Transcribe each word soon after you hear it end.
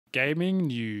gaming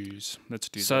news. Let's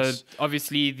do So this.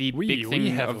 obviously the big thing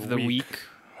have of a the week,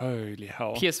 Holy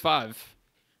hell. PS5.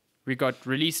 We got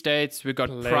release dates, we got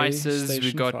prices,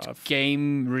 we PlayStation got 5.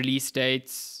 game release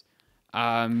dates.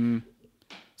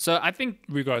 So I think,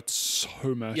 We got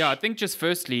so much. yeah, I think just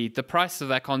firstly, the price of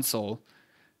that console.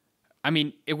 I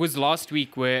mean, it was last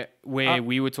week where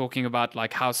we were talking about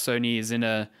like how Sony is in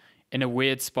a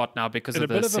weird spot now because In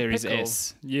of a bit the of a Series pickle.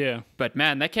 S. Yeah. But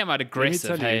man, they came out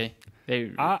aggressive. tell you,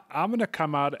 Hey, I'm going to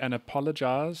come out and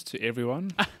apologize to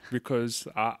everyone because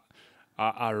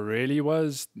I really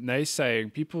was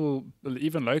naysaying. People,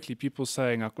 even locally, people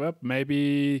saying, like, well,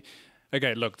 maybe.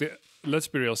 Okay, look, let's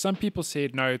be real. Some people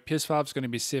said, no, PS5 is going to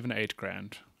be 7-8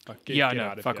 grand. Like, get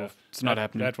out of fuck here. off. It's not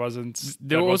happening. That wasn't.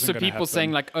 There that were wasn't also gonna people happen.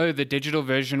 saying like, oh, the digital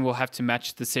version will have to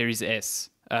match the Series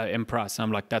S in price.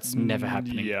 I'm like, that's never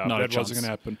happening. Yeah, not a that wasn't chance. going to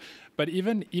happen. But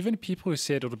even people who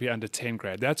said it'll be under 10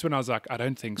 grand, that's when I was like, I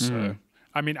don't think so.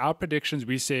 I mean, our predictions,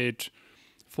 we said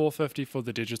 450 for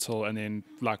the digital, and then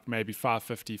like maybe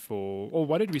 550 for. Or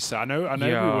what did we say? I know.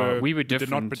 Yeah, we were did not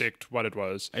different. predict what it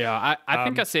was. Yeah, I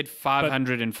think I said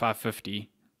 500 and 550.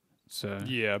 So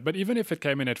Yeah, but even if it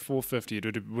came in at 450,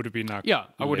 it would have been like yeah,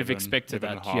 I would have 11, expected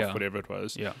 11 that. and a half, Yeah, whatever it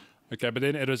was. yeah. Okay, but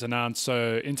then it was announced.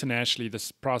 So internationally,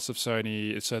 the price of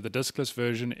Sony. So the discless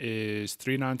version is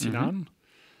 $399,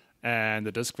 and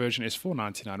the disc version is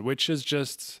 $499, which is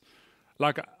just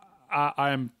like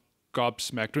I am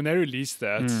gobsmacked when they released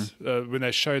that. When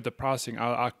they showed the pricing,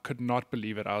 I could not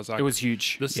believe it. I was like, It was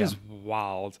huge. This Yeah. is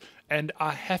wild, and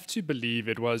I have to believe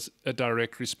it was a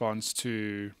direct response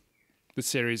to the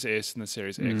Series S and the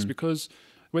Series X, because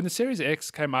when the Series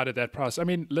X came out at that price, I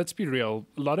mean, let's be real,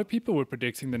 a lot of people were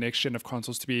predicting the next gen of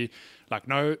consoles to be like,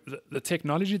 no, the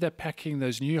technology they're packing,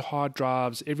 those new hard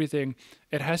drives, everything,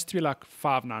 it has to be like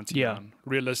 $599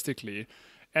 realistically.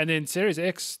 And then Series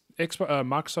X,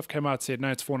 Microsoft came out and said,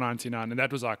 no, it's $499, and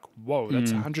that was like, whoa,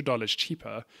 that's $100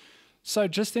 cheaper. So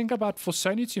just think about, for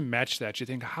Sony to match that, you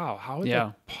think, how would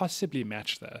they possibly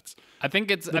match that? I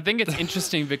think it's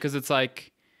interesting because it's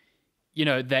like, you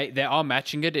know, they are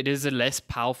matching it. It is a less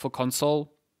powerful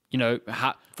console. You know,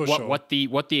 what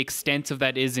the extent of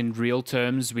that is in real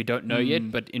terms, we don't know yet.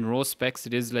 But in raw specs,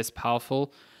 it is less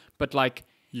powerful. But like,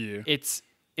 it's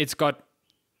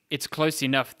close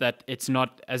enough that it's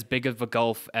not as big of a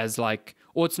gulf as like,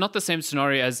 or it's not the same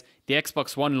scenario as the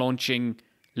Xbox One launching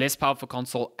less powerful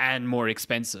console and more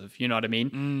expensive. You know what I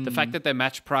mean? The fact that they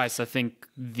match price, I think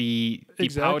the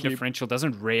power differential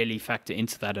doesn't really factor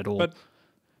into that at all.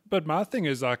 But my thing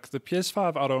is like the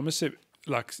PS5, I'd almost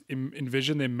like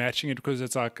envision them matching it because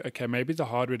it's like, okay, maybe the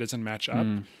hardware doesn't match up,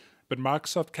 but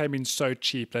Microsoft came in so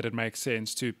cheap that it makes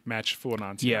sense to match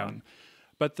 $499. Yeah.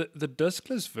 But the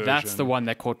discless version, that's the one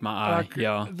that caught my eye. Like,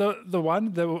 the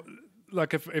one that,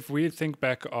 like, if we think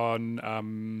back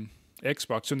on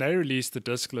Xbox, when they released the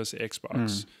discless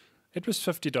Xbox, it was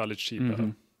 $50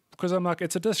 cheaper. Because I'm like,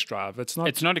 it's a disk drive. It's not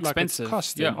expensive. It's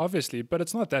custom, obviously, but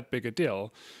it's not that big a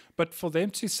deal. But for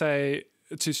them to say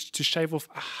to shave off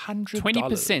 $100,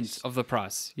 20% of the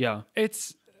price,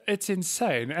 it's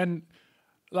insane. And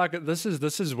like this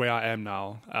is where I am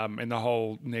now in the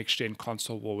whole next gen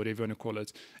console war, whatever you want to call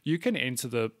it. You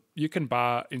can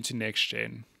buy into next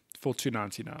gen for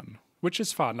 $299. Which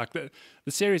is fine. Like the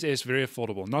Series S, very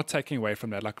affordable. Not taking away from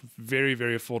that. Like very,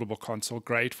 very affordable console.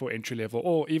 Great for entry level,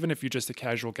 or even if you're just a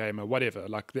casual gamer, whatever.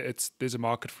 Like there's a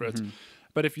market for it.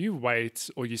 But if you wait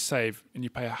or you save and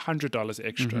you pay $100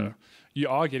 extra, you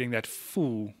are getting that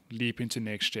full leap into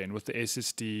next gen with the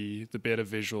SSD, the better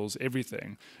visuals,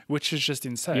 everything, which is just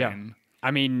insane. Yeah. I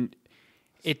mean,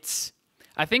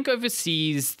 I think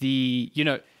overseas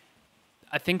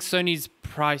I think Sony's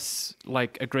price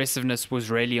like aggressiveness was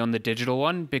really on the digital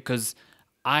one, because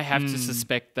I have to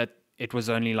suspect that it was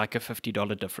only like a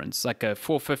 $50 difference, like a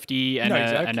 $450 and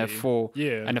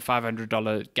a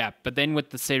 $500 gap. But then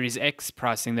with the Series X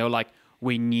pricing, they were like,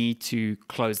 we need to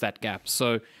close that gap.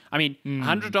 So I mean,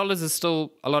 $100 is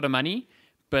still a lot of money,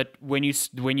 but when you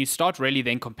start really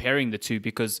then comparing the two,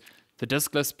 because the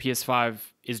discless PS5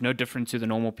 is no different to the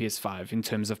normal PS5 in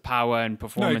terms of power and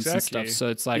performance and stuff. So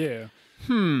it's like,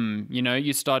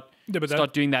 you start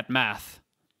doing that math.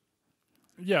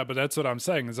 Yeah, but that's what I'm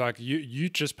saying. It's like you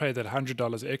just pay that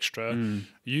 $100 extra.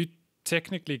 You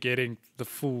technically getting the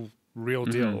full real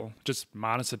deal, just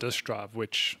minus a disk drive,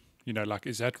 which, like,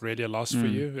 is that really a loss for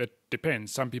you? It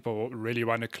depends. Some people really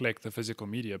want to collect the physical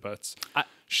media, but I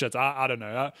don't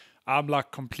know. I'm like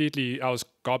I was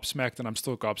gobsmacked, and I'm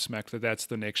still gobsmacked that's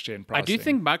the next gen pricing. I do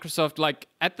think Microsoft, like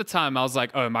at the time I was like,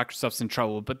 oh, Microsoft's in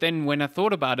trouble. But then when I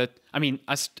thought about it, I mean,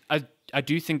 I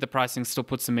do think the pricing still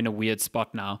puts them in a weird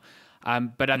spot now.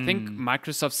 But I think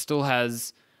Microsoft still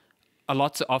has a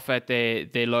lot to offer at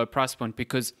their lower price point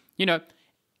because,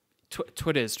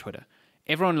 Twitter is Twitter.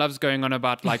 Everyone loves going on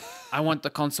about like, I want the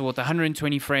console with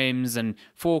 120 frames and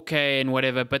 4K and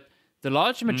whatever. But the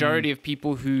large majority of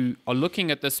people who are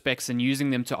looking at the specs and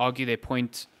using them to argue their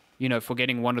point, for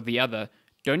getting one or the other,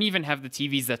 don't even have the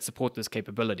TVs that support those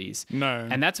capabilities. No.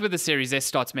 And that's where the Series S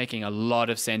starts making a lot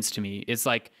of sense to me. It's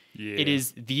like, it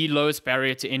is the lowest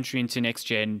barrier to entry into next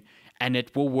gen, and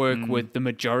it will work with the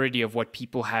majority of what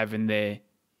people have in their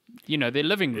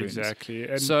living rooms. Exactly.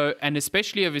 And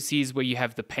especially overseas where you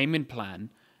have the payment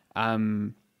plan,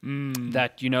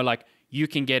 that, like you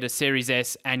can get a Series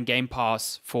S and Game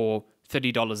Pass for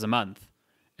 $30 a month.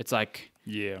 It's like,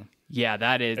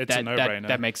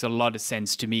 that makes a lot of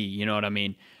sense to me. You know what I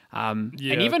mean? And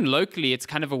even locally, it's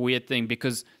kind of a weird thing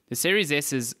because the Series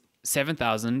S is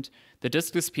 7,000. The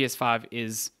discless PS5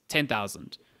 is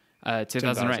 10,000.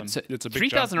 10,000 rand. So it's a big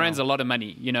 3,000 rand is a lot of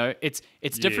money. It's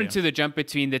different to the jump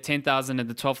between the 10,000 and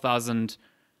the 12,000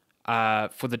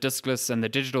 for the discless and the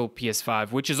digital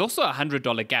PS5, which is also a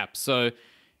 $100 gap. So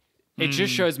it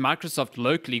just shows Microsoft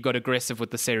locally got aggressive with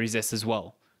the Series S as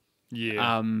well.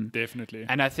 Yeah, definitely.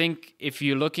 And I think if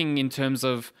you're looking in terms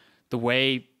of the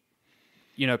way,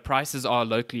 prices are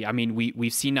locally, I mean,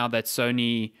 we've seen now that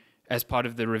Sony, as part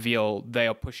of the reveal, they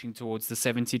are pushing towards the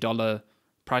 $70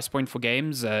 price point for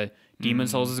games. Demon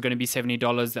Souls is going to be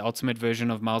 $70. The ultimate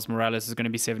version of Miles Morales is going to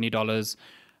be $70.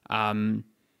 And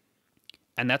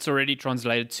that's already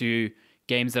translated to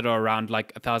games that are around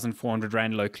like 1,400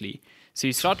 Rand locally. So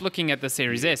you start looking at the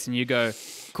Series S and you go,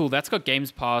 cool, that's got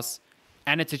Games Pass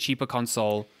and it's a cheaper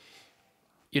console.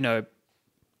 I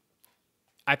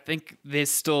think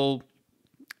there's still...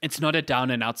 It's not a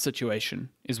down and out situation,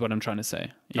 is what I'm trying to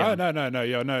say. Yeah.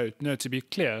 Oh, no. To be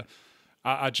clear,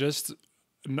 I just...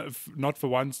 Not for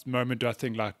one moment do I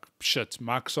think like, shit,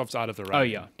 Microsoft's out of the run. Oh,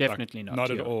 yeah, definitely not. Not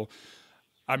at all.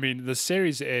 I mean, the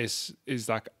Series S is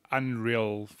like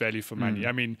unreal value for money.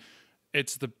 I mean,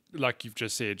 it's like you've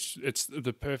just said, it's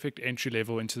the perfect entry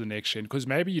level into the next gen because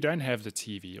maybe you don't have the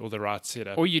TV or the right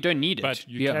setup. Or you don't need it. But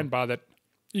you can buy that.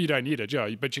 You don't need it, yeah.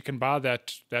 But you can buy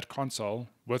that console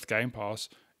with Game Pass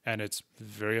and it's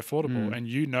very affordable.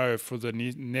 And for the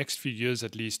next few years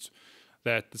at least,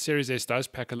 that the Series S does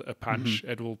pack a punch.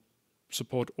 It will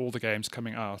support all the games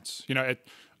coming out.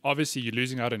 Obviously you're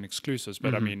losing out on exclusives,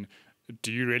 but I mean,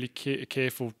 do you really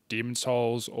care for Demon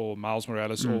Souls or Miles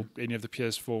Morales or any of the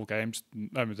PS4 games?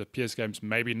 No, the PS games,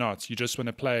 maybe not. You just want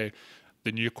to play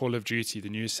the new Call of Duty, the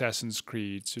new Assassin's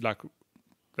Creed. So like,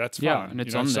 that's fine. Yeah, and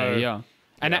it's on there, yeah.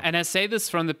 And I say this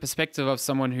from the perspective of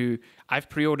someone who I've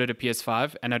pre-ordered a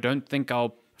PS5 and I don't think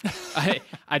I'll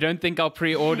I don't think I'll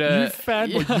pre-order. You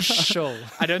fanboy, you shill.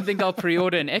 I don't think I'll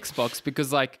pre-order an Xbox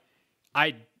because, like,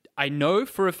 I know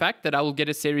for a fact that I will get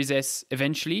a Series S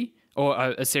eventually or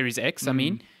a Series X. I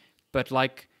mean, but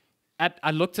like,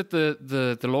 I looked at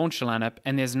the launch lineup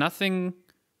and there's nothing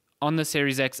on the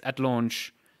Series X at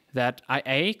launch that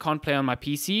I can't play on my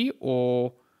PC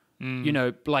or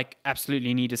like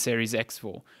absolutely need a Series X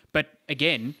for. But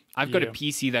again, I've got a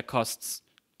PC that costs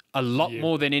a lot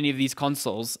more than any of these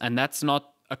consoles, and that's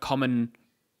not a common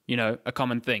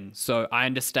thing. So I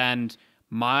understand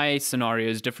my scenario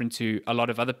is different to a lot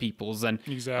of other people's, and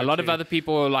a lot of other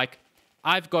people are like,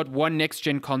 I've got one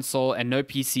next-gen console and no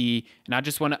PC, and I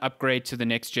just want to upgrade to the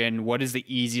next gen. What is the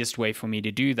easiest way for me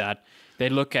to do that? They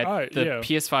look at the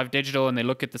PS5 digital and they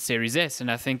look at the Series S,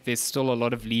 and I think there's still a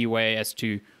lot of leeway as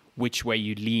to which way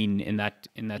you lean in that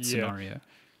scenario.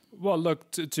 Well, look,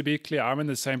 to be clear, I'm in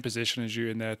the same position as you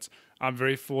in that I'm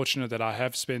very fortunate that I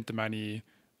have spent the money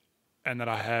and that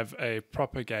I have a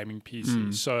proper gaming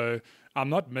PC. So I'm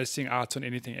not missing out on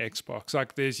anything Xbox.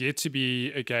 Like, there's yet to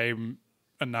be a game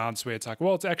announced where it's like,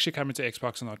 well, it's actually coming to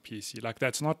Xbox and not PC. Like,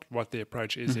 that's not what the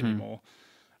approach is anymore.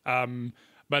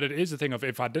 But it is a thing of,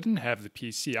 if I didn't have the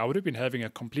PC, I would have been having a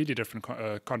completely different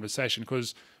conversation,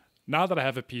 because now that I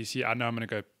have a PC, I know I'm going to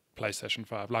go PlayStation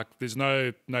 5. Like, there's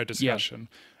no discussion.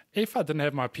 Yeah. If I didn't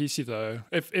have my PC, though,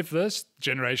 if this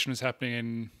generation is happening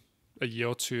in a year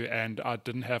or two and I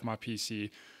didn't have my PC,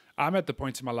 I'm at the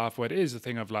point in my life where it is a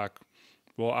thing of like,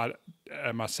 well,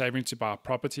 am I saving to buy a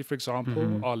property, for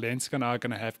example? Are Lenska and I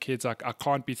going to have kids? Like, I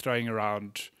can't be throwing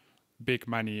around big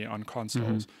money on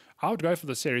consoles. I would go for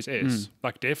the Series S,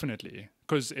 like, definitely,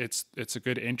 because it's a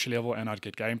good entry level and I'd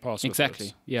get Game Pass with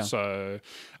it. Yeah. So,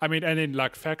 I mean, and then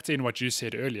like factor in what you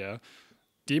said earlier,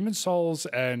 Demon Souls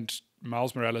and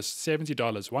Miles Morales,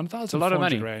 $70,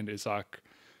 1,400 Rand is like,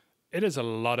 it is a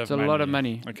lot of money. It's a lot of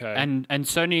money. Okay. And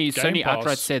Sony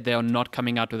outright said they are not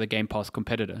coming out with a Game Pass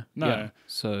competitor. No. Yeah.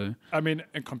 So, I mean,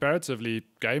 and comparatively,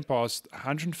 Game Pass,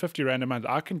 150 Rand a month,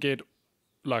 I can get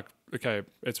like, okay,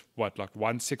 it's what, like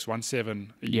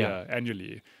 1617 a Yeah. year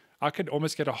annually. I could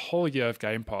almost get a whole year of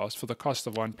Game Pass for the cost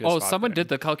of one PS5. Oh, someone game. did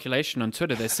the calculation on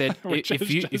Twitter. They said Which if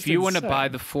is you just if you want to buy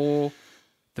insane.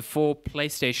 the four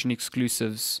PlayStation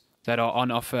exclusives that are on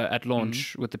offer at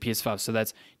launch with the PS5, so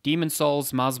that's Demon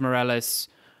Souls, Miles Morales,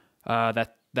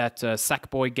 that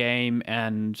Sackboy game,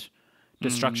 and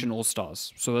Destruction All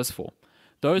Stars. So those four.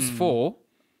 Those four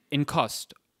in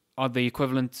cost are the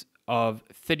equivalent of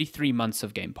 33 months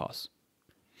of Game Pass,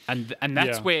 and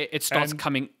that's Yeah. where it starts And-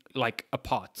 coming like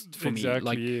apart for Exactly. me.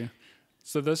 Like, Yeah.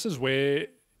 So this is where,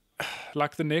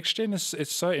 like, the next gen is,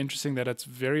 it's so interesting that it's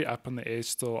very up in the air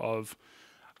still. Of,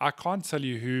 I can't tell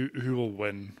you who will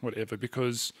win, whatever,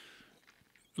 because,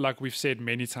 like we've said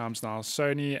many times now,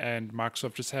 Sony and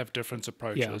Microsoft just have different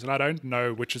approaches, Yeah. and I don't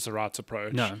know which is the right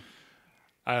approach. no,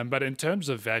 But in terms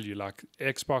of value, like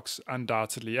Xbox,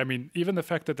 undoubtedly, I mean, even the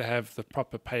fact that they have the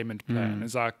proper payment plan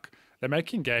is like they're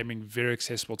making gaming very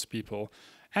accessible to people.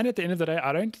 And at the end of the day,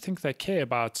 I don't think they care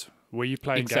about where you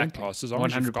play in Game Exactly. Pass as long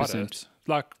as you've got 100%. it.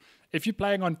 Like, if you're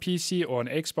playing on PC or on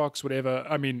Xbox, whatever,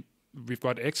 I mean, we've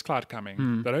got xCloud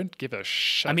coming. They don't give a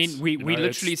shit. I mean, we you know,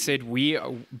 literally it's- said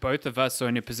both of us are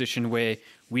in a position where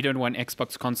we don't want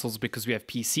Xbox consoles because we have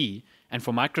PC, and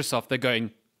for Microsoft they're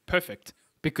going perfect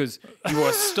because you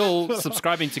are still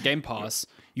subscribing to Game Pass,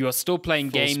 you are still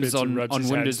playing Phil games Spencer on rubs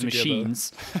his Windows hands together.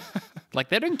 machines. Like,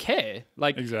 they don't care.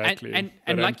 Like, Exactly. and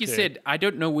They don't like you care. said, I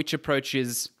don't know which approach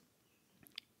is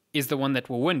the one that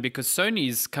will win, because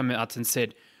Sony's come out and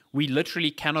said we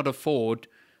literally cannot afford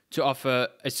to offer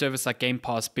a service like Game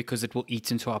Pass because it will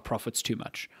eat into our profits too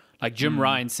much. Like, Jim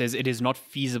Ryan says it is not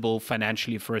feasible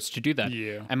financially for us to do that.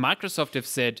 Yeah. And Microsoft have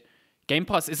said Game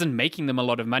Pass isn't making them a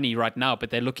lot of money right now,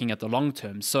 but they're looking at the long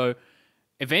term. So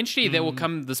eventually there will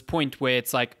come this point where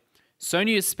it's like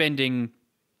Sony is spending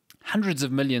hundreds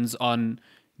of millions on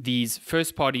these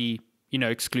first party,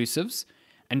 exclusives,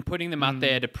 and putting them out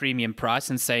there at a premium price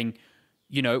and saying,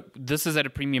 this is at a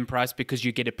premium price because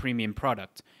you get a premium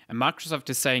product. And Microsoft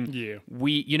is saying, Yeah.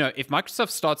 if Microsoft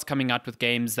starts coming out with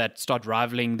games that start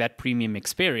rivaling that premium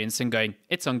experience and going,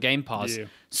 it's on Game Pass, Yeah.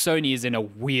 Sony is in a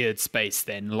weird space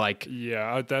then. Like,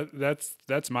 Yeah,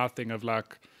 that's my thing of,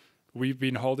 like, we've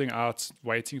been holding out,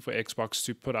 waiting for Xbox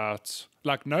to put out,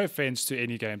 like, no offense to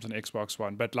any games on Xbox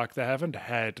One, but like they haven't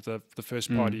had the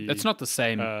first party. it's not the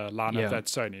same. Lineup Yeah. that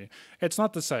Sony. It's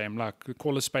not the same. Like,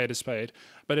 call a spade a spade.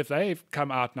 But if they've come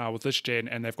out now with this gen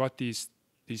and they've got these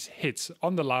hits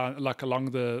on the line, like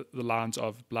along the lines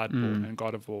of Bloodborne and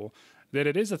God of War, then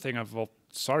it is a thing of, well,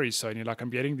 sorry Sony, like, I'm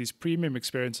getting these premium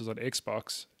experiences on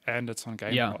Xbox and it's on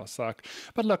Game Yeah. Pass. Like,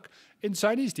 but look, in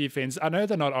Sony's defense, I know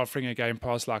they're not offering a Game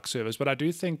Pass like service, but I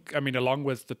do think, I mean, along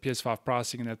with the PS5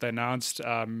 pricing that they announced,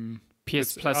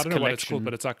 PS Plus I don't know what it's called, collection.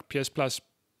 but it's like PS Plus.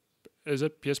 Is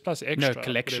it PS Plus Extra?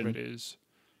 Collection. Whatever it is.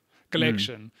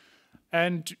 Collection.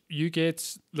 And you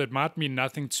get, that might mean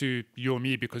nothing to you or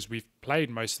me because we've played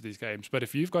most of these games, but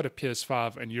if you've got a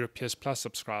PS5 and you're a PS Plus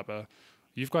subscriber,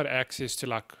 you've got access to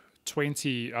like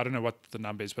 20, I don't know what the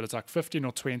number is, but it's like 15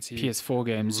 or 20 PS4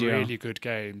 games, really good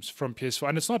games from PS4.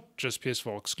 And it's not just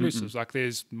PS4 exclusives. Like,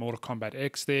 there's Mortal Kombat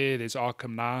X there, there's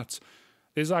Arkham Knight.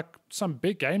 There's like some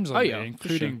big games on Oh, there, yeah, for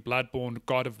including Bloodborne,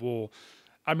 God of War.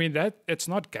 I mean, that it's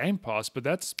not Game Pass, but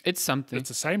It's something. it's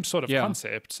the same sort of Yeah.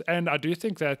 concept. And I do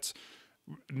think that,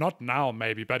 not now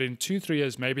maybe, but in 2-3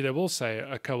 years, maybe they will say,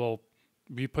 okay, well,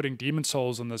 we're putting Demon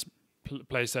Souls on this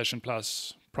PlayStation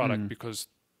Plus product because,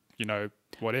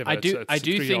 whatever. I it's do a think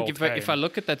 3-year-old if I game.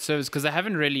 look at that service, because they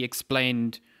haven't really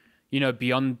explained,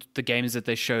 beyond the games that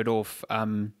they showed off, how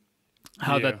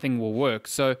Yeah. that thing will work.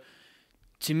 So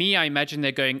to me, I imagine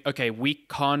they're going, okay, we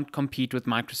can't compete with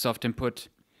Microsoft and put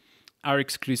our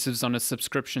exclusives on a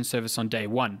subscription service on day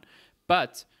one,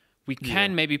 but we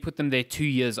can maybe put them there 2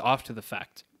 years after the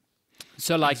fact.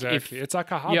 So like Exactly. if It's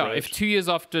like a hybrid. yeah, if 2 years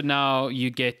after now you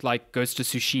get like Ghost of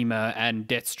Tsushima and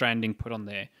Death Stranding put on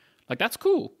there, like, that's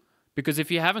cool. Because if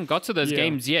you haven't got to those Yeah.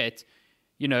 games yet,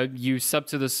 you sub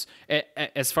to this.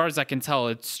 As far as I can tell,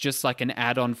 it's just like an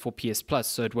add-on for PS Plus,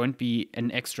 so it won't be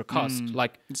an extra cost.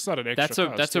 Like, It's not an extra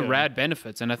cost, that's a yeah. rad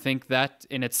benefit, and I think that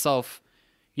in itself,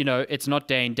 it's not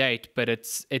day and date, but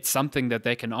it's something that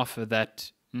they can offer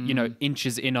that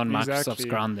inches in on Microsoft's Exactly.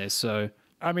 ground there. So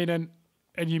I mean,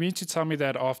 and you mean to tell me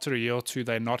that after a year or two,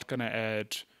 they're not going to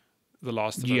add The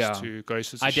Last of Yeah. Us to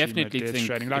Ghost of Tsushima, I definitely Death think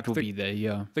Stranding? it Like, will be there.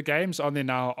 Yeah. the games on there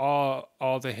now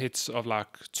are the hits of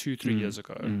like 2-3 years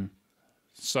ago.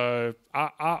 So I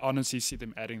honestly see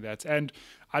them adding that. And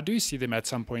I do see them at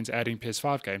some points adding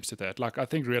PS5 games to that. Like, I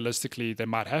think realistically they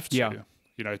might have to,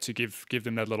 Yeah. to give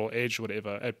them that little edge or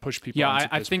whatever, and push people Yeah, onto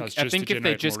I PS think Plus I just think to if they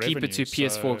generate just more keep it to revenue.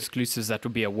 PS4 So, exclusives, that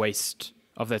would be a waste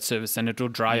of that service, and it'll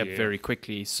dry up very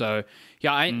quickly. So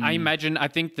yeah, I imagine, I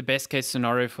think the best case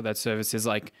scenario for that service is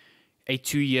like a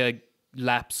 2-year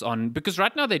lapse on, because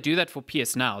right now they do that for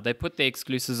PS Now. They put their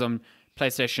exclusives on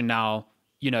PlayStation Now,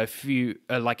 a few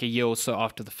like a year or so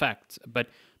after the fact, but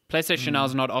PlayStation Now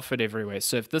is not offered everywhere.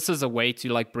 So if this is a way to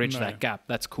like bridge that gap,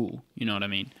 that's cool. You know what I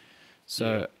mean?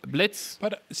 So let's.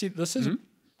 But see, this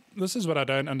is what I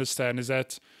don't understand is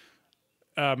that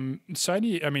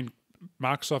Sony, I mean,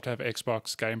 Microsoft have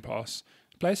Xbox Game Pass.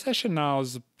 PlayStation Now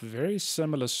is a very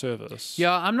similar service.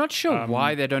 Yeah, I'm not sure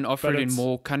why they don't offer it in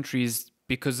more countries,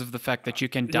 because of the fact that you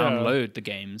can download the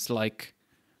games. Like,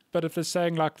 but if they're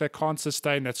saying like they can't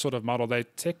sustain that sort of model, they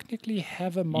technically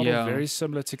have a model very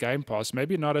similar to Game Pass.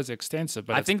 Maybe not as extensive,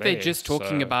 but I think they're just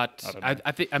talking about.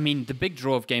 I mean, the big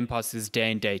draw of Game Pass is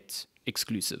day and date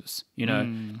exclusives.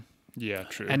 Yeah,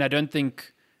 true. And I don't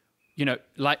think,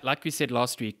 like we said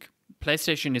last week,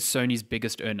 PlayStation is Sony's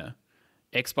biggest earner.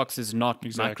 Xbox is not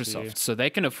Microsoft, so they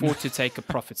can afford to take a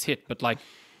profits hit. But like,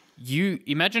 you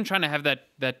imagine trying to have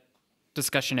that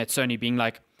discussion at Sony, being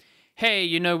like,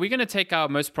 hey, we're going to take our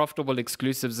most profitable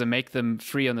exclusives and make them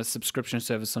free on the subscription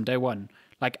service on day one.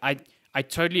 Like, I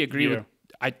totally agree with.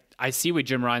 I see where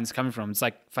Jim Ryan's coming from. It's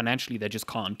like financially they just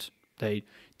can't. They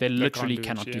literally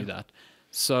cannot do that.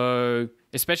 So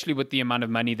especially with the amount of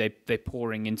money they're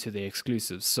pouring into their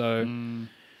exclusives. So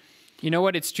you know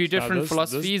what? It's two different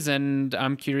philosophies, and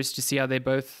I'm curious to see how they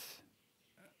both,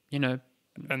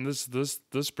 And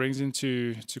this brings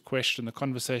into question the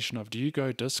conversation of, do you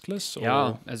go discless?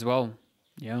 Or, as well.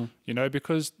 Yeah.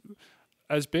 Because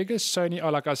as big as Sony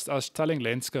are, like I was telling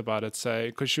Lenska about it,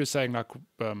 because she was saying like,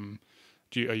 are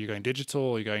you going digital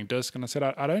or are you going disc? And I said,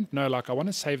 I don't know. Like, I want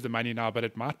to save the money now, but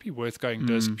it might be worth going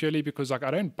disc purely because like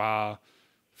I don't buy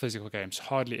physical games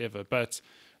hardly ever. But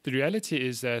the reality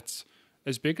is that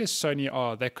as big as Sony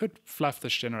are, they could fluff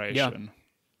this generation,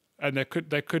 and they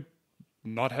could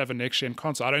not have a next gen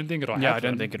console. I don't think it'll happen. Yeah, I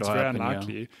don't think it'll happen. It's very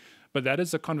unlikely. Yeah. But that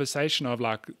is a conversation of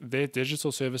like their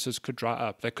digital services could dry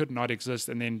up. They could not exist,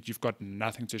 and then you've got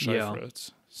nothing to show for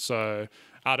it. So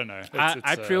I don't know.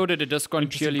 I pre-ordered a disc one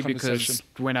purely because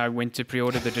when I went to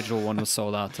pre-order, the digital one was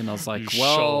sold out, and I was like,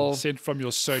 well, sent from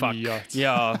your Sony yacht.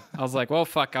 Yeah, I was like, well,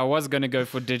 fuck. I was gonna go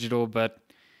for digital, but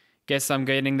guess I'm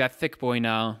getting that thick boy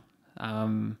now.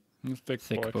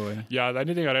 Thick boy. Yeah, the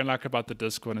only thing I don't like about the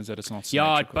disc one is that it's not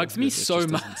symmetrical. Yeah, it bugs me so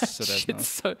much. It's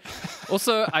so.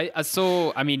 Also, I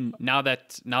saw. I mean, now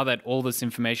that all this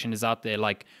information is out there,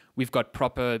 like we've got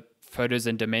proper photos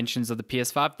and dimensions of the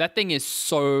PS5. That thing is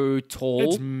so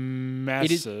tall. It's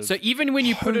massive. So even when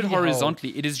you put it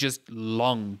horizontally, it is just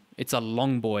long. It's a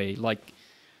long boy. Like.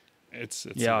 It's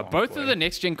both of the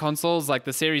next gen consoles, like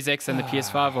the Series X and the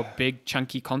PS5, are big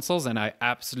chunky consoles, and I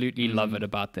absolutely love it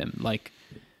about them. Like.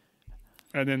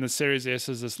 And then the Series S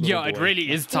is this little boy. It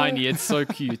really is tiny. It's so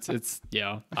cute.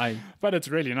 But it's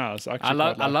really nice. I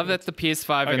love that the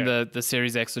PS5 and the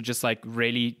Series X are just like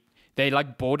really, they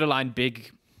like borderline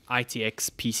big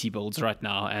ITX PC builds right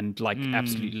now, and like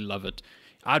absolutely love it.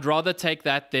 I'd rather take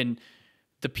that than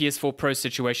the PS4 Pro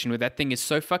situation where that thing is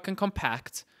so fucking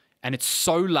compact and it's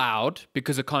so loud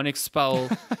because it can't expel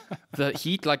the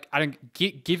heat. Like, I don't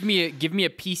give me a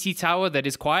PC tower that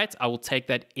is quiet. I will take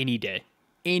that any day.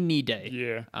 Any day.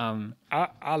 Yeah.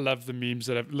 I love the memes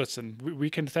that have. Listen, we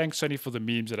can thank Sony for the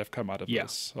memes that have come out of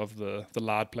this, of the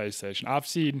loud PlayStation. I've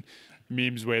seen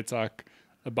memes where it's like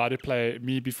about to play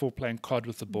me before playing COD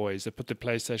with the boys. They put the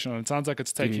PlayStation on. It sounds like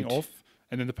it's taking off,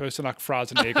 and then the person like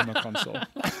fries an egg on the console.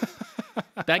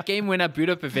 That game, when I boot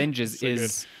up Avengers, so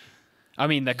is. Good. I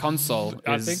mean, the console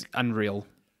is unreal.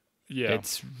 Yeah.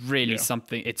 It's really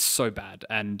something. It's so bad.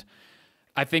 And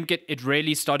I think it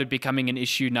really started becoming an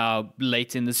issue now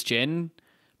late in this gen,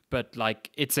 but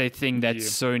like it's a thing that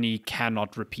Sony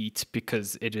cannot repeat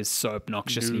because it is so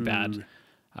obnoxiously bad.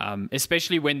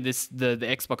 Especially when the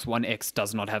Xbox One X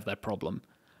does not have that problem.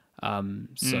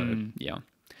 So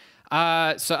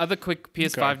other quick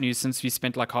PS5 news, since we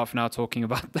spent like half an hour talking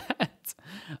about that.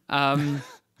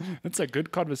 It's a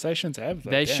good conversation to have.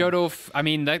 They showed off. I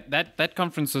mean, that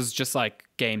conference was just like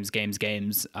games.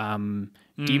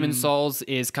 Demon Souls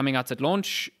is coming out at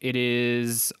launch. It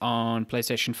is on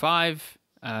PlayStation 5,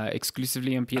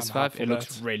 exclusively on PS5. It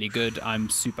looks really good.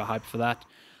 I'm super hyped for that.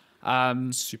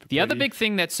 The other big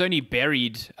thing that Sony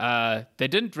buried, they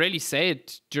didn't really say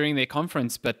it during their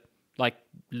conference, but like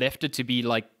left it to be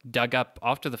like dug up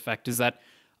after the fact, is that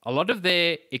a lot of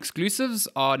their exclusives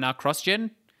are now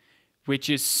cross-gen,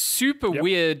 which is super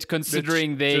weird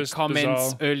considering their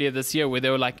comments earlier this year where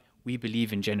they were like, we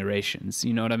believe in generations.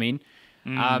 You know what I mean?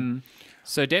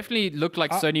 So definitely looked like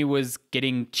Sony was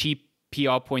getting cheap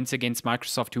PR points against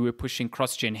Microsoft, who were pushing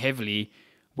cross-gen heavily,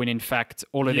 when in fact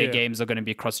all of their Yeah. games are going to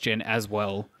be cross-gen as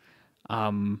well.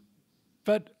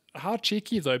 But how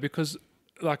cheeky though, because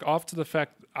like after the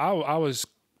fact, I was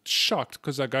shocked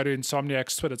because I go to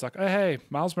Insomniac's Twitter. It's like, oh hey,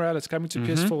 Miles Morales coming to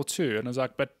PS4 too, and I was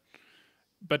like,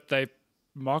 but they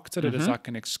marketed it as like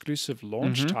an exclusive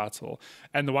launch title.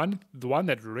 And the one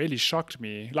that really shocked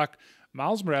me, like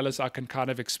Miles Morales, I can kind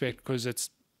of expect because it's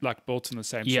like built in the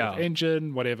same sort of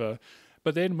engine, whatever.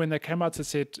 But then when they came out to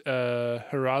set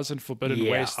Horizon Forbidden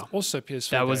West, also PS4,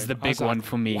 that was the big one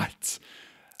for me. What?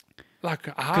 Like,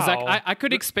 how? Because like, I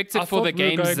could expect it for the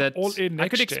games that I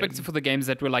could expect it gen. for the games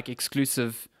that were like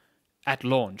exclusive at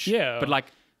launch. Yeah. But like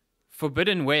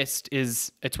Forbidden West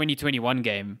is a 2021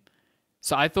 game.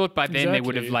 So I thought by then they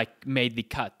would have like made the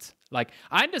cut. Like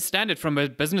I understand it from a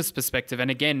business perspective,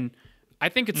 and again, I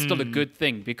think it's still a good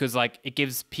thing because like it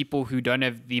gives people who don't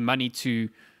have the money to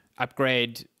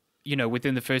upgrade,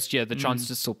 within the first year, the chance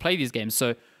to still play these games.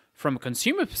 So from a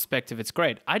consumer perspective, it's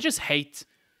great. I just hate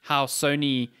how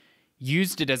Sony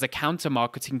used it as a counter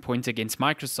marketing point against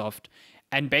Microsoft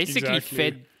and basically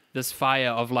fed this fire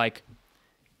of like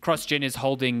cross-gen is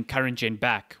holding current gen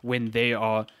back when they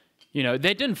are, they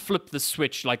didn't flip the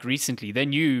switch like recently. They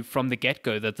knew from the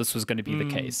get-go that this was going to be the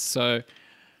case. So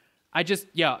I just,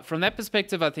 from that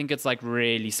perspective, I think it's like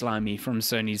really slimy from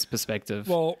Sony's perspective.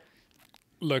 Well,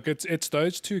 look, it's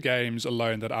those two games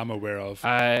alone that I'm aware of.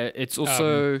 It's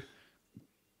also,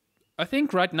 I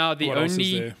think right now the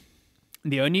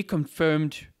only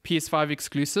confirmed PS5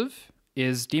 exclusive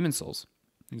is Demon Souls.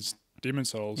 It's Demon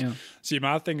Souls. Yeah. See,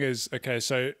 my thing is, okay,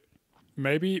 so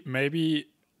maybe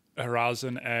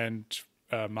Horizon and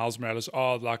Miles Morales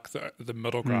are like the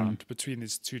middle ground between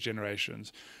these two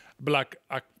generations. But like,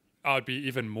 I would be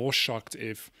even more shocked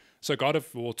if... So God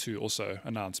of War 2 also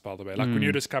announced, by the way. Like, we knew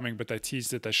it was coming, but they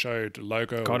teased it. They showed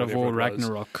logo. God of War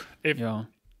Ragnarok.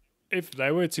 If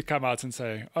they were to come out and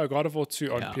say, oh, God of War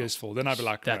 2 on PS4, then I'd be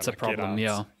like, that's a problem,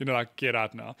 get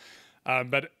out now.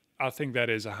 But I think that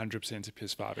is 100% a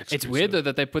PS5 exclusive. It's weird, though,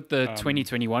 that they put the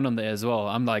 2021 on there as well.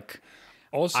 I'm like,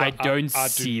 also, I don't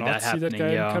see that happening. That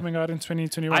game coming out in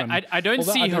 2021. I don't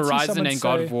see Horizon and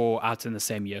God of War out in the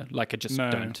same year. Like, I just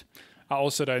don't. I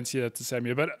also don't see that the same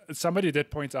year. But somebody did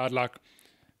point out, like,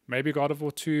 maybe God of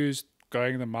War 2 is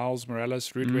going the Miles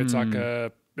Morales route where it's like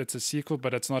it's a sequel,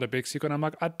 but it's not a big sequel. And I'm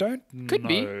like, I don't know.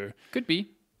 Could be.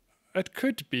 It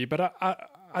could be, but I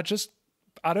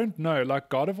don't know. Like,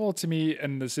 God of War to me,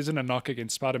 and this isn't a knock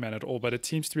against Spider-Man at all, but it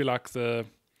seems to be like the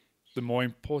more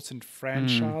important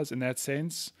franchise in that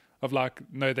sense of like,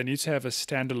 no, they need to have a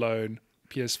standalone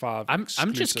PS5.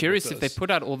 I'm just curious if they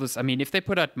put out all this. I mean, if they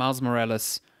put out Miles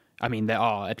Morales, I mean, they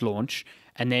are at launch.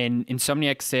 And then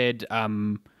Insomniac said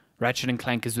Ratchet and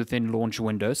Clank is within launch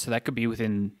window, so that could be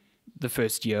within the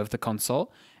first year of the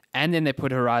console. And then they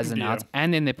put Horizon out,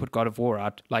 and then they put God of War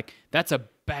out. Like, that's a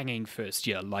banging first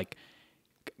year. Like,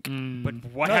 but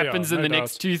what happens in the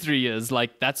next 2-3 years?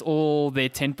 Like, that's all their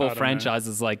tentpole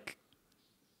franchises. Like,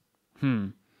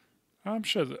 I'm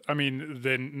sure.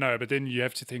 But then you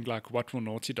have to think like, what will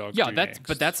Naughty Dog do next?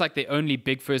 But that's like the only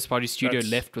big first-party studio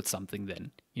left with something.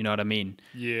 Then you know what I mean?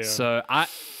 Yeah. So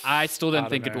I still don't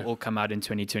think it will all come out in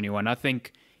 2021. I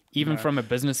think even from a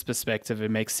business perspective,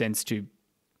 it makes sense to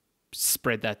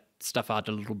spread that stuff out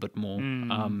a little bit more.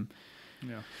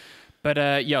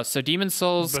 But so Demon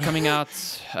Souls coming out.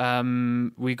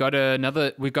 We got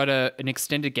an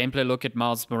extended gameplay look at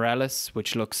Miles Morales,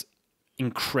 which looks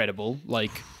incredible.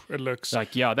 Like, it looks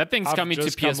like that thing's coming to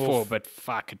PS4, but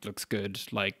fuck, it looks good.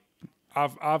 Like,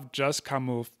 I've just come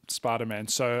off Spider-Man,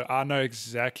 so I know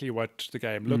exactly what the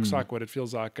game looks like, what it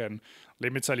feels like, and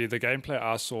let me tell you, the gameplay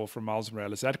I saw from Miles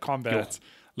Morales, that combat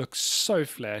looks so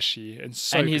flashy and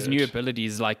so and his good. new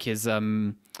abilities, like his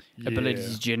ability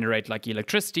to generate like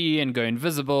electricity and go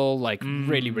invisible, like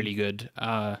really, really good.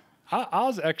 I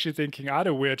was actually thinking, I had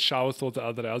a weird shower thought the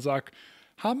other day. I was like,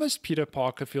 how must Peter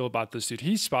Parker feel about this dude?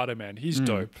 He's Spider-Man. He's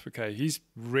dope. Okay, he's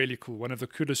really cool. One of the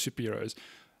coolest superheroes.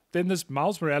 Then this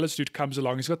Miles Morales dude comes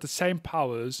along. He's got the same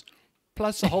powers,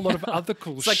 plus a whole lot of other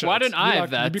cool shit. It's like, why don't I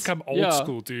have that? You become old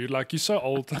school, dude. Like, you're so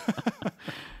old.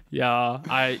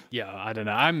 I don't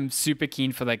know. I'm super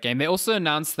keen for that game. They also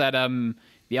announced that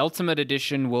the Ultimate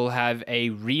Edition will have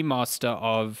a remaster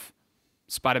of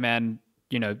Spider-Man,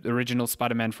 the original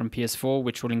Spider-Man from PS4,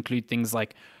 which will include things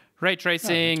like ray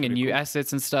tracing and new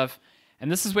assets and stuff.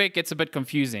 And this is where it gets a bit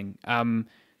confusing.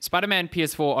 Spider-Man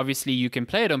PS4, obviously you can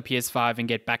play it on PS5 and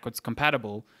get backwards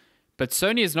compatible, but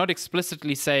Sony is not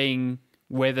explicitly saying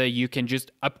whether you can just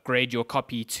upgrade your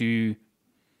copy to,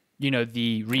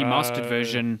 the remastered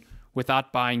version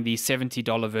without buying the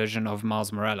 $70 version of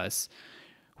Miles Morales,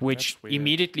 which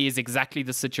immediately is exactly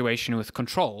the situation with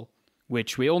Control,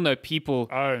 which we all know people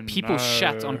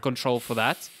shat on Control for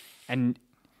that. And,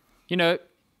 you know,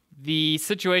 the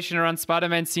situation around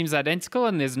Spider-Man seems identical,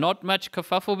 and there's not much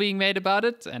kerfuffle being made about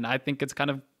it, and I think it's kind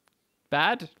of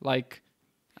bad. Like,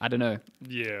 I don't know.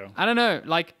 Yeah. I don't know.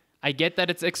 Like, I get that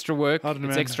it's extra work, I don't know,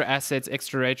 it's man. extra assets,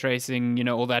 extra ray tracing, you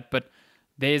know, all that, but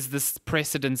there's this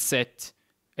precedent set,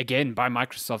 again, by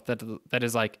Microsoft that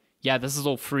is like, yeah, this is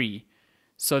all free.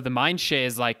 So the mind share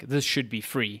is like, this should be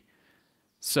free.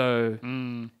 So,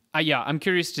 yeah, I'm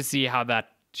curious to see how that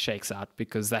shakes out,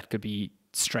 because that could be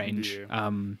strange.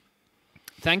 Yeah.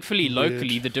 Thankfully,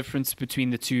 locally, the difference between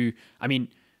the two, I mean,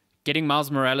 getting Miles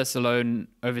Morales alone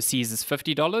overseas is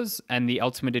 $50 and the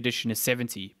Ultimate Edition is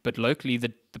 $70. But locally,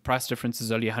 the price difference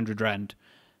is only $100.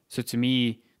 So to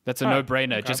me, that's a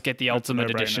no-brainer. Okay. Just get the Ultimate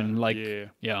Edition. Like,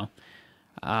 yeah.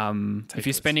 If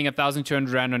you're spending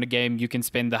 $1,200 on a game, you can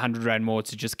spend the $100 more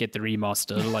to just get the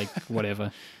remaster, like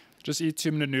whatever. Just eat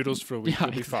 2-minute noodles for a week. Yeah,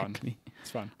 It'll be exactly. fun. It's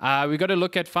fun. We got to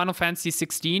look at Final Fantasy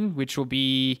 16, which will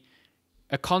be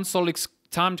a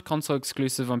timed console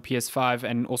exclusive on PS5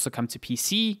 and also come to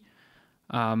PC.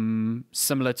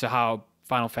 Similar to how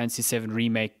Final Fantasy 7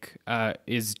 Remake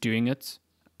is doing it.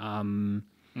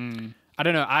 I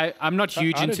don't know. I'm not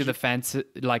huge into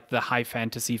the high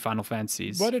fantasy Final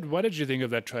Fantasies. What did you think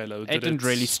of that trailer? It didn't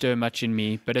really stir much in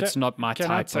me, but it's not my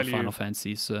type of Final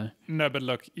Fantasy. So no, but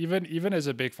look, even as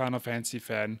a big Final Fantasy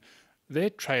fan, their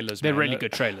trailers, they're really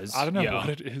good trailers. I don't know what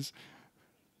it is.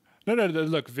 No,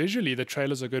 look, visually the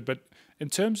trailers are good, but in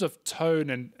terms of tone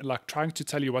and like trying to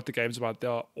tell you what the game's about, they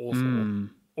are awful.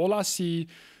 All I see,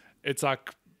 it's like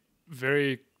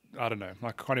very, I don't know,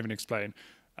 like I can't even explain.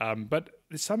 But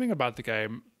there's something about the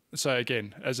game. So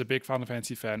again, as a big Final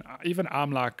Fantasy fan, even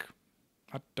I'm like,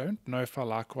 I don't know if I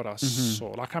like what I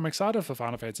saw. Like I'm excited for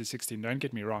Final Fantasy 16, don't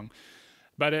get me wrong.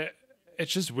 But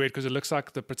it's just weird because it looks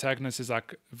like the protagonist is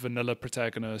like vanilla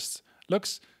protagonist.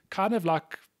 Looks kind of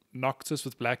like Noctis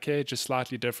with black hair, just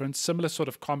slightly different. Similar sort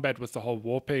of combat with the whole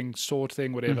warping sword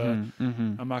thing, whatever.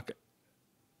 I'm like,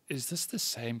 is this the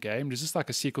same game? Is this like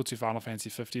a sequel to Final Fantasy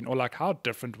 15? Or like, how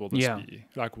different will this be?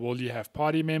 Like, will you have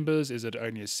party members? Is it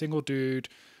only a single dude?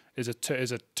 Is it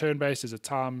turn-based? Is it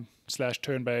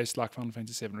time/turn-based like Final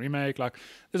Fantasy 7 Remake? Like,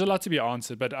 there's a lot to be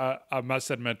answered, but I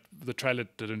must admit, the trailer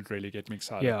didn't really get me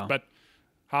excited. Yeah. But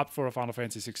hype for a Final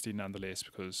Fantasy 16 nonetheless,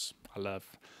 because I love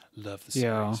the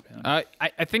series, man.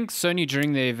 I think Sony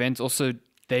during the event also,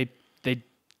 they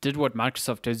did what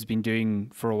Microsoft has been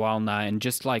doing for a while now, and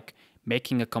just like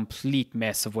making a complete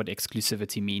mess of what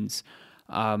exclusivity means.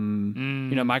 You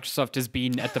know, Microsoft has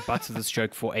been at the butt of this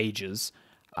joke for ages,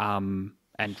 and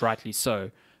rightly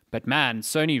so. But man,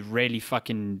 Sony really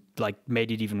fucking like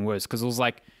made it even worse, because it was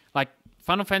like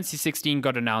Final Fantasy 16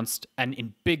 got announced, and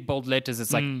in big bold letters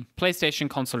it's like PlayStation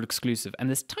console exclusive, and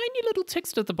this tiny little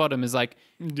text at the bottom is like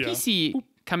PC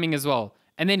coming as well.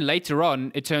 And then later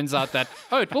on, it turns out that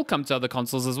it will come to other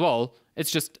consoles as well.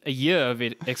 It's just a year of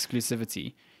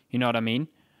exclusivity. You know what I mean?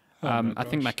 I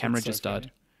think my camera just died.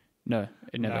 No,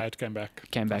 it never. No, it came back.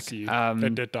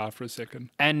 It did die for a second.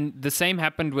 And the same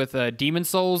happened with Demon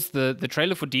Souls. The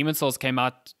trailer for Demon Souls came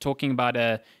out talking about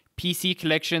a PC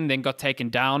collection, then got taken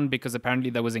down because apparently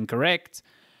that was incorrect.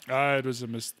 It was a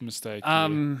mistake.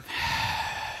 Yeah.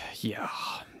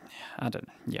 I don't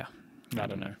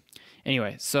know.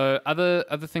 Anyway, so other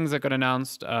things that got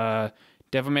announced.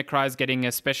 Devil May Cry is getting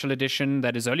a special edition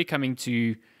that is only coming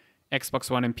to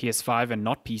Xbox One and PS5 and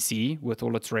not PC, with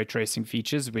all its ray tracing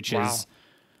features, which is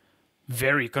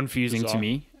very confusing to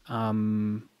me.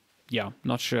 Yeah,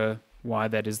 not sure why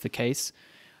that is the case.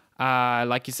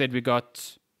 Like you said, we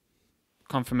got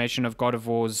confirmation of God of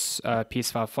War's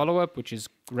PS5 follow-up, which is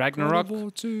Ragnarok. God of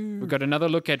War 2. We got another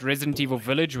look at Resident Evil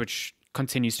Village, which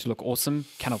continues to look awesome.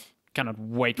 Cannot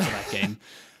wait for that game.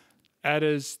 That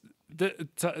is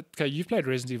okay. You've played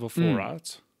Resident Evil 4,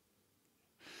 right?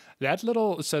 That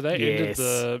little, so they ended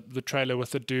the trailer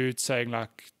with the dude saying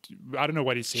like, I don't know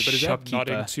what he said, but is that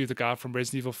nodding to the guy from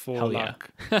Resident Evil 4? Hell yeah.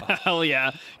 Hell yeah.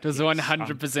 It was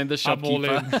 100% the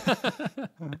shopkeeper.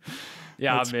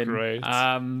 Yeah, that's great.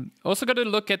 Also got to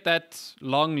look at that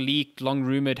long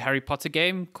rumored Harry Potter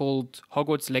game called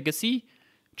Hogwarts Legacy,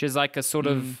 which is like a sort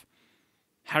of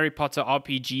Harry Potter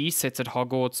RPG set at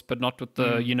Hogwarts, but not with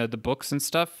the, the books and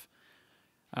stuff.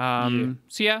 So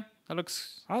yeah. I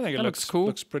think it looks cool.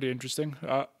 Looks pretty interesting.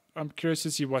 I'm curious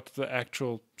to see what the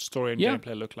actual story and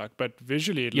gameplay look like. But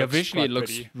visually, it looks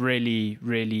pretty. Really,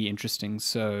 really interesting.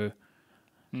 So,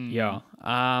 yeah.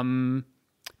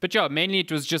 But yeah, mainly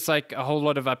it was just like a whole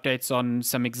lot of updates on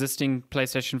some existing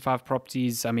PlayStation 5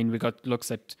 properties. I mean, we got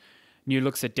new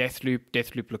looks at Deathloop.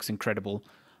 Deathloop looks incredible.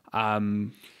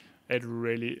 It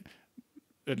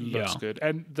it looks good,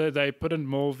 and they put in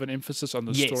more of an emphasis on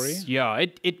the story. Yeah,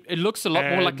 it looks a lot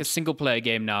more like a And- single player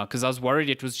game now, because I was worried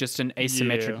it was just an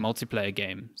asymmetric Yeah. multiplayer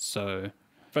game. So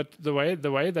But the way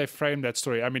they frame that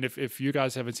story, I mean, if you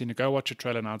guys haven't seen it, go watch a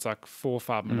trailer now. It's like 4 or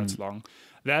 5 minutes long.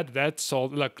 That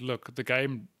sold. Look, the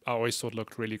game I always thought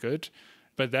looked really good,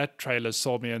 but that trailer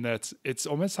sold me, and it's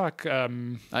almost like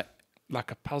like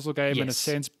a puzzle game in a Yes.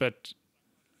 sense, but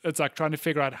it's like trying to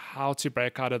figure out how to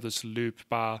break out of this loop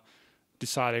by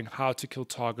deciding how to kill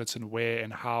targets and where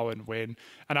and how and when.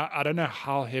 And I don't know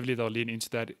how heavily they'll lean into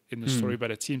that in the story, but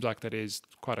it seems like that is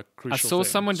quite a crucial I saw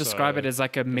thing. someone describe it as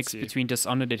like a mix see. between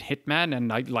Dishonored and Hitman,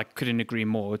 and I like couldn't agree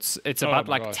more. It's Oh about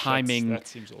my like gosh, timing. that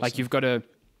seems awesome. Like you've got to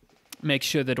make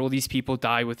sure that all these people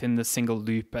die within the single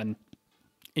loop, and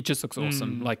it just looks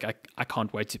awesome. Like I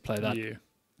can't wait to play that. Yeah.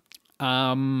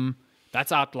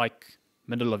 That's out like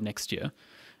middle of next year,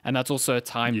 and that's also a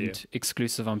timed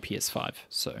exclusive on PS5.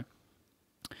 So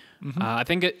I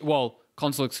think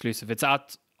console exclusive. It's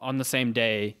out on the same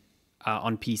day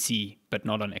on PC, but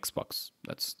not on Xbox.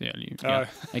 That's the only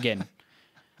again.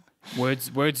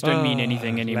 Words don't mean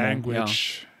anything anymore.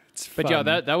 Language. It's But fun.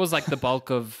 yeah, that was like the bulk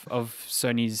of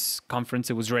Sony's conference.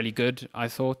 It was really good, I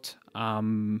thought. I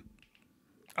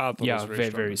thought it was very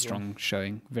as well. strong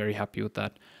showing. Very happy with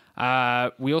that.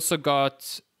 We also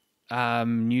got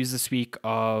news this week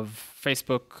of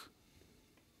Facebook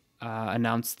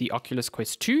announced the Oculus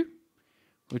Quest 2,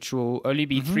 which will only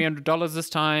be $300 this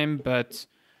time, but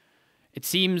it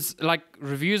seems like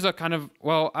reviews are kind of,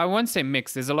 well, I won't say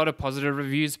mixed. There's a lot of positive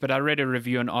reviews, but I read a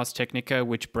review on Ars Technica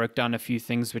which broke down a few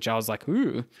things which I was like,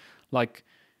 ooh, like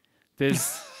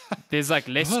there's like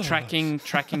less tracking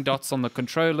dots on the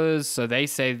controllers, so they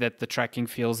say that the tracking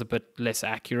feels a bit less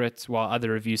accurate, while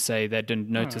other reviews say they didn't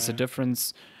notice a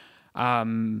difference.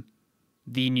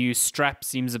 The new strap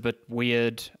seems a bit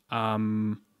weird,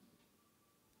 but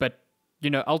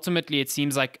ultimately it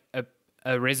seems like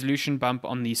a resolution bump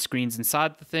on the screens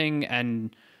inside the thing,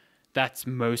 and that's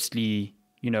mostly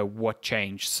what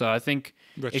changed. So I think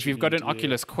if you've got an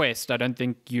Oculus Quest, I don't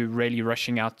think you're really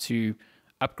rushing out to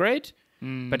upgrade.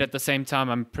 But at the same time,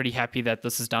 I'm pretty happy that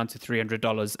this is down to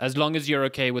 $300, as long as you're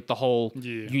okay with the whole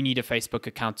you need a Facebook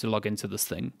account to log into this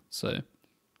thing. So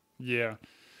yeah,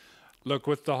 look,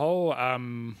 with the whole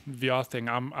VR thing,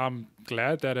 I'm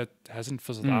glad that it hasn't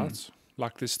fizzled out.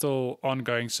 Like there's still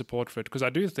ongoing support for it, because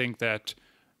I do think that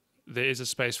there is a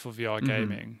space for VR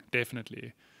gaming,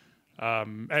 definitely.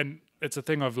 And it's a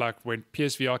thing of like when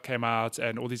PSVR came out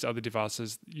and all these other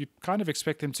devices, you kind of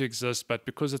expect them to exist, but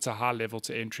because it's a high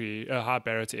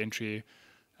barrier to entry,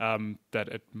 that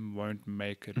it won't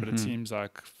make it. But it seems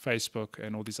like Facebook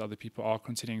and all these other people are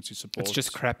continuing to support. it's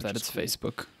just crap that it's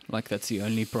Facebook. Like that's the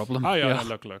only problem. Oh yeah,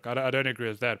 no, look. I don't agree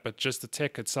with that, but just the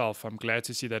tech itself, I'm glad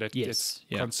to see that it gets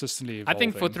consistently evolving. I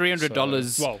think for $300,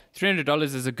 So, $300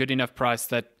 is a good enough price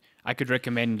that I could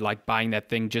recommend like buying that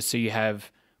thing just so you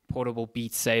have portable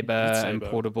Beat Saber and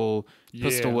portable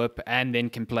Pistol Whip, and then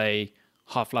can play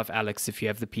Half-Life Alyx if you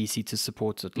have the PC to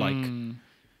support it. Like,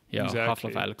 exactly.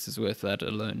 Half-Life Alyx is worth that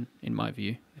alone, in my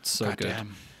view. It's so good.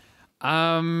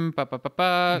 Goddamn.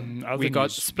 We got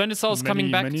news. Splinter Cell's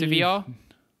coming back to VR.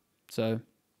 So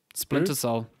Splinter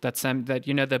Cell, that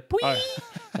the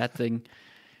that thing.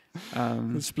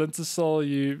 The Splinter Cell,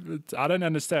 I don't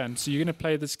understand. So you're gonna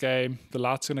play this game, the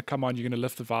light's gonna come on, you're gonna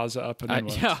lift the visor up, and then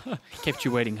what? Kept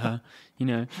you waiting, huh?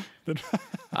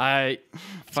 I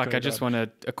just want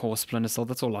a core Splinter Cell.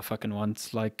 That's all I fucking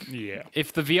want. Like,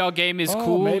 if the VR game is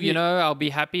cool, maybe. I'll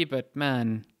be happy. But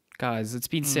man, guys, it's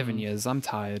been 7 years. I'm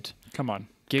tired. Come on,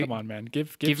 man.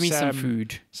 Give me Sam, some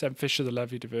food. Sam Fisher the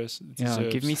love he deserves.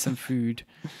 Give me some food.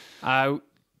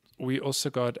 We also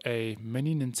got a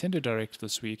mini Nintendo Direct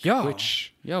this week.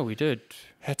 Which we did.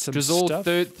 had some It was all stuff.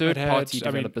 third party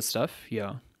developer stuff.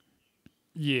 Yeah.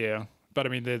 Yeah, but I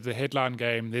mean the headline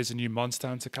game. There's a new Monster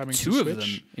Hunter coming. Two to of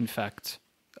Switch. them, in fact.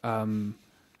 Sorry,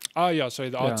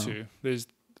 there are two. There's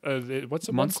what's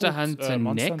the Monster one called? Hunter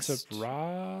Monster Next? Hunter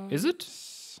Rise? Is it?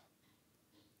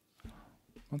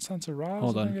 Monster Hunter Rise,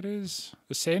 Hold I on. think it is.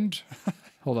 Ascend?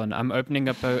 Hold on, I'm opening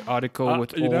up an article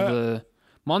with all the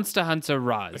Monster Hunter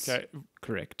Rise. Okay.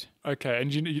 Correct. Okay,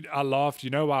 and I laughed. You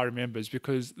know why I remember? Is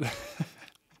because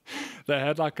they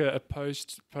had like a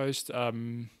post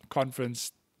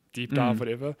conference deep dive,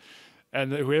 whatever,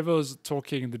 and whoever was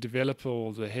talking, the developer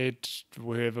or the head,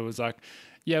 whoever was like,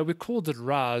 "Yeah, we called it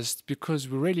Rise because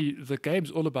the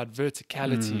game's all about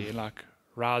verticality and like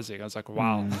rising." I was like,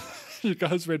 "Wow, you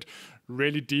guys went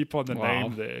really deep on the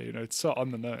name there. It's so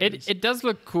on the nose." It does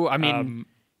look cool. I mean,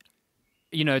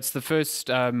 it's the first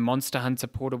Monster Hunter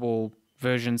portable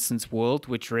version since World,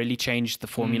 which really changed the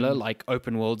formula, like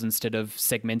open worlds instead of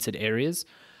segmented areas.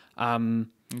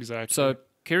 Exactly. So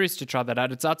curious to try that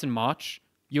out. It's out in March.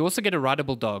 You also get a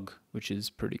rideable dog, which is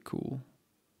pretty cool.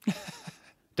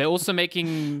 They're also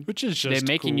making they're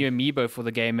making new amiibo for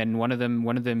the game, and one of the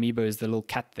amiibo is the little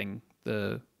cat thing.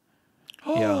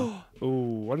 Oh,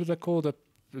 what is that called?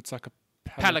 It's like a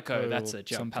Palico. That's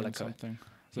it. Yeah, Palico. Something.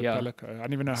 Palico. I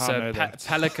don't even know how so I know that.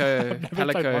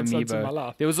 Palico Monster in my amiibo.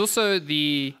 life. There was also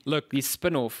the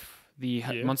spin-off, the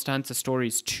Monster Hunter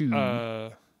Stories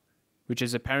 2, which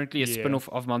is apparently a spin-off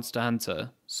of Monster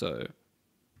Hunter. So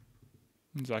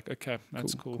it's like, okay,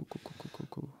 that's cool.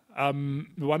 Cool.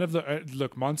 One of the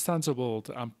Monster Hunter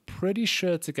World, I'm pretty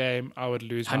sure it's a game I would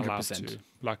lose 100%. my life to.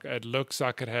 Like, it looks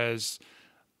like it has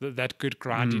that good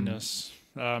grindiness.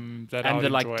 That and I the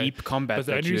would enjoy. deep combat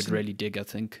that you would really dig, I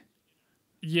think.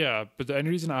 Yeah, but the only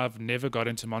reason I've never got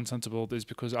into Monster Hunter World is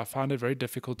because I find it very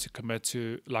difficult to commit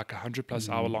to like 100+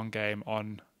 hour long game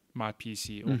on my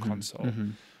PC or console.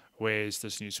 Whereas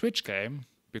this new Switch game,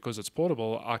 because it's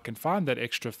portable, I can find that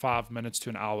extra 5 minutes to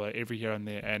an hour every here and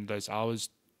there, and those hours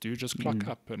do just clock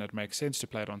up, and it makes sense to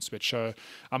play it on Switch. So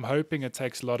I'm hoping it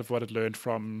takes a lot of what it learned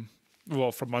from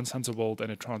Monster Hunter World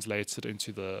and it translates it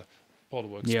into the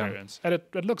portable experience. And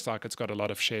it looks like it's got a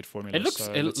lot of shared formula. It looks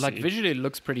visually it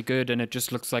looks pretty good, and it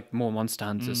just looks like more Monster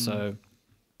Hunter. So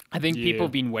I think people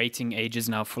have been waiting ages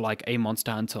now for like a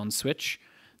Monster Hunter on Switch.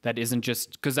 That isn't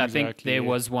just because I think there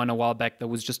was one a while back that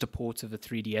was just a port of a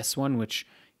 3DS one, which,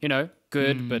 you know,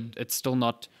 good, but it's still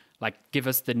not like give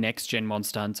us the next gen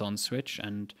Monster Hunter on Switch,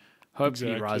 and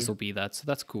hopefully Rise will be that. So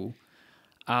that's cool.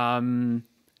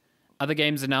 Other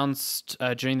games announced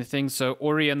during the thing. So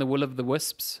Ori and the Will of the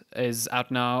Wisps is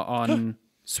out now on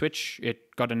Switch.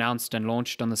 It got announced and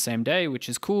launched on the same day, which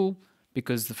is cool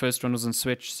because the first one was on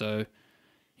Switch. So,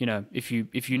 you know, if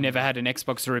you never had an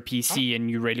Xbox or a PC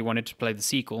and you really wanted to play the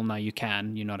sequel, now you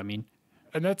can. You know what I mean?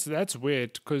 And that's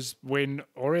weird because when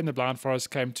Ori and the Blind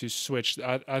Forest came to Switch,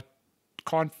 I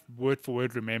can't word for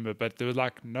word remember, but there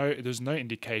was no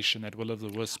indication that Will of the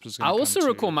Wisp was going to I also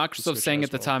recall Microsoft Switch saying at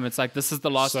the time, it's like, this is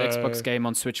the last Xbox game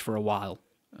on Switch for a while.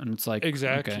 And it's like,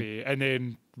 exactly. Okay. And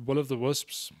then Will of the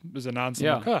Wisps was announced.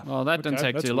 Yeah. Well, that didn't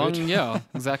take too long. Yeah,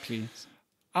 exactly.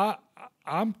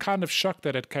 I'm kind of shocked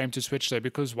that it came to Switch though,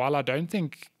 because while I don't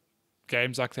think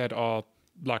games like that are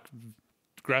like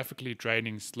graphically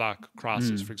draining, like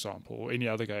Crysis, for example, or any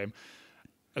other game,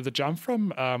 the jump from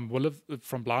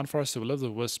Blind Forest to Will of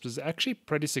the Wisps is actually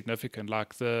pretty significant.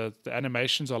 Like the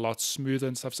animations are a lot smoother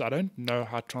and stuff. So I don't know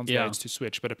how it translates to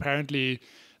Switch, but apparently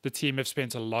the team have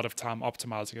spent a lot of time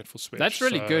optimizing it for Switch. That's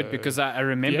really good because I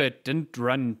remember it didn't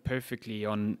run perfectly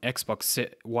on Xbox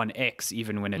One X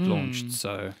even when it launched.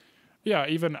 So yeah,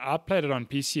 even I played it on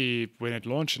PC when it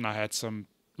launched, and I had some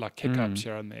like hiccups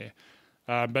here and there.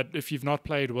 But if you've not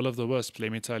played Will of the Wisp,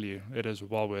 let me tell you, it is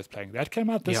well worth playing. That came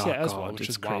out this year as well, which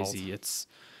is crazy. Wild. It's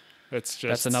just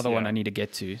that's another one I need to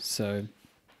get to. So,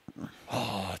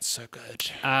 it's so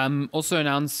good. Also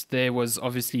announced there was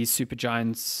obviously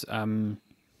Supergiant's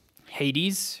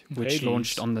Hades, which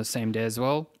launched on the same day as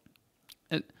well.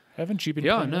 Haven't you been?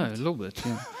 Yeah, playing no, that? a little bit.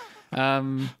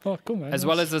 Yeah. Cool, man. As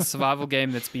well as a survival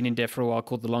game that's been in dev for a while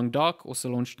called The Long Dark, also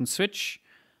launched on Switch.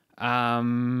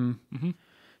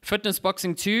 Fitness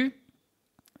Boxing 2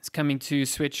 is coming to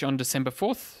Switch on December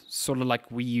 4th, sort of like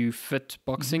Wii U Fit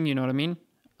Boxing, you know what I mean?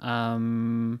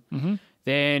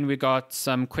 Then we got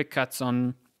some quick cuts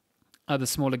on other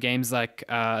smaller games like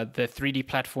the 3D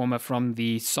platformer from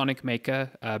the Sonic maker,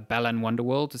 Balan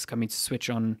Wonderworld, is coming to Switch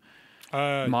on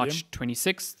March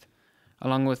 26th,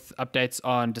 along with updates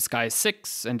on Disgaea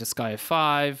 6 and Disgaea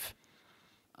 5.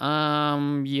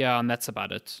 And that's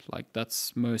about it. Like,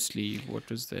 that's mostly what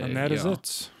was there. And that is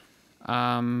it.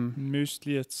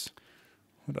 Mostly it's.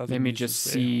 Let me just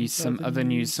see some other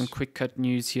news, some quick cut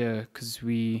news here, because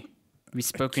we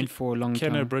spoken for a long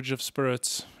time. Kenner Bridge of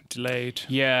Spirits delayed.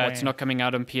 Yeah, it's not coming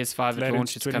out on PS5 at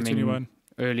launch. It's coming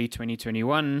early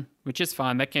 2021, which is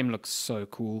fine. That game looks so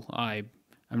cool. I'm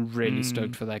really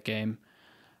stoked for that game.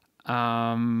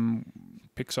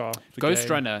 Pixar. Ghost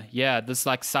Runner, this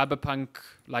like cyberpunk,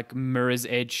 like Mirror's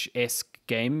Edge-esque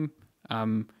game.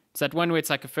 It's that one where it's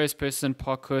like a first-person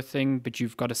parkour thing, but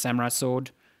you've got a samurai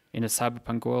sword in a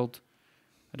cyberpunk world.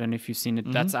 I don't know if you've seen it.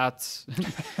 That's out.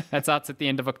 That's out at the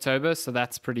end of October, so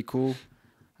that's pretty cool.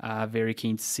 Very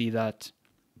keen to see that.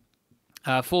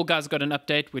 Fall Guys got an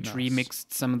update which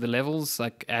remixed some of the levels,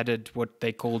 like added what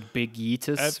they called Big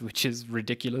Yeetus, which is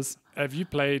ridiculous. Have you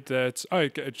played that?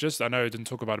 I know I didn't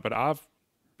talk about it, but I've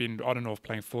been on and off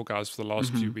playing Fall Guys for the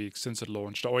last few weeks since it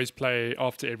launched. I always play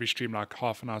after every stream, like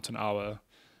half an hour to an hour.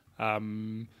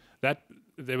 that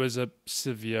there was a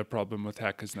severe problem with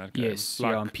hackers in that game. Yes,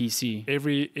 on PC.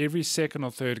 Every second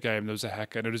or third game there was a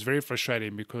hacker, and it was very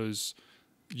frustrating because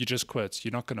you just quit.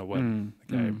 You're not going to win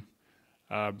the game.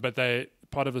 But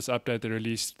part of this update, they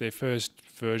released their first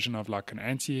version of like an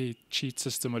anti-cheat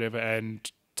system, whatever,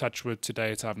 and touch wood, to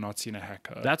date I've not seen a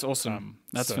hacker. That's awesome.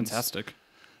 That's fantastic.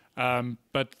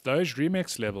 But those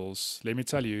remix levels, let me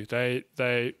tell you,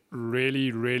 they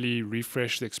really, really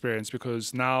refresh the experience,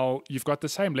 because now you've got the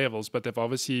same levels, but they've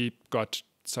obviously got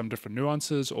some different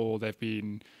nuances, or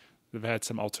they've had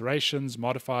some alterations,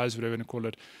 modifiers, whatever you want to call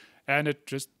it, and it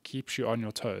just keeps you on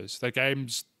your toes. The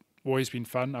game's always been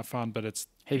fun, I found, but it's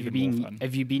even more fun.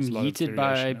 Have you been yeeted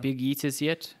by big yeeters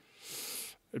yet?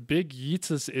 Big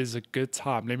yeeters is a good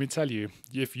time. Let me tell you,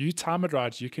 if you time it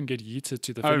right, you can get yeeted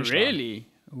to the finish line. Oh, really?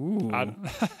 Ooh.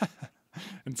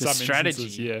 In the some strategy.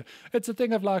 instances, yeah. It's a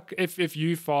thing of like, if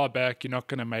you far back, you're not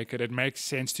going to make it. It makes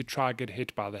sense to try and get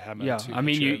hit by the hammer. Yeah, I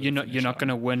mean, you're not going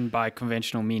to win by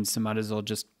conventional means, so might as well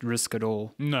just risk it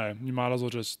all. No, you might as well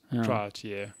just try it,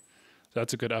 yeah. So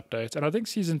that's a good update. And I think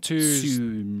Season 2 is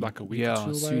like a week or two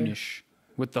away. Soonish.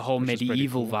 With the whole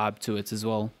medieval vibe to it as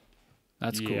well.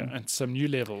 That's cool. Yeah, and some new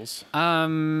levels.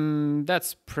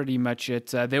 That's pretty much it.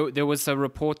 There was a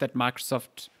report that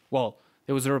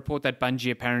there was a report that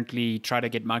Bungie apparently tried to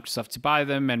get Microsoft to buy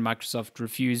them, and Microsoft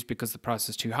refused because the price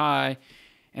is too high.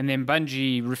 And then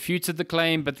Bungie refuted the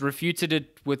claim, but refuted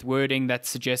it with wording that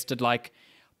suggested like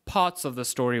parts of the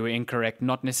story were incorrect,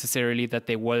 not necessarily that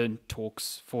there weren't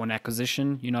talks for an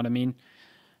acquisition. You know what I mean?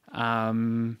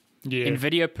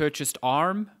 Nvidia purchased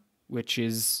ARM, which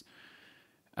is,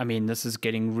 I mean, this is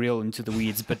getting real into the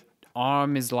weeds, but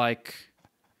ARM is like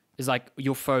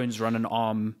your phones run on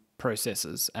ARM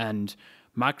processors, and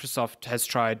Microsoft has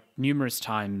tried numerous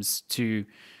times to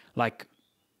like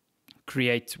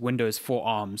create Windows for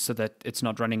ARM so that it's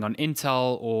not running on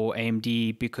Intel or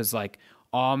AMD, because like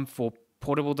ARM for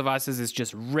portable devices is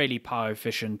just really power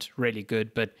efficient, really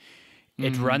good, but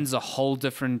it runs a whole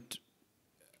different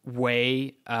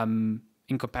way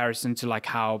in comparison to like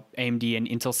how AMD and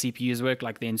Intel CPUs work.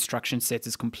 Like the instruction set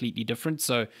is completely different,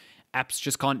 so apps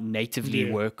just can't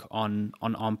natively work on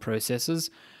ARM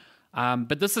processors.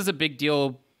 But this is a big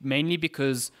deal mainly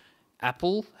because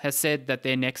Apple has said that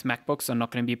their next MacBooks are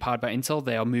not going to be powered by Intel.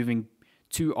 They are moving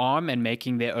to ARM and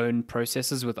making their own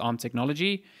processors with ARM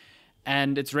technology.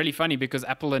 And it's really funny because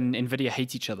Apple and NVIDIA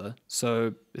hate each other.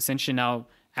 So essentially now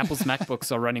Apple's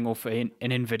MacBooks are running off an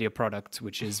NVIDIA product,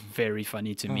 which is very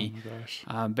funny to me. Oh my gosh.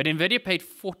 But NVIDIA paid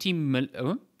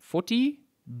 $40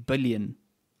 billion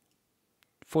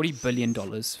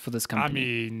for this company. I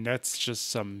mean, that's just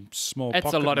some small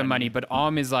That's a lot of money, but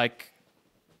ARM is like,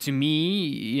 to me,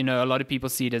 you know, a lot of people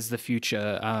see it as the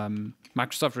future.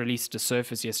 Microsoft released a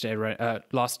Surface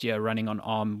last year running on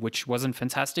ARM, which wasn't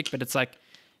fantastic, but it's like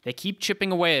they keep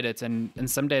chipping away at it, and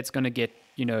someday it's going to get,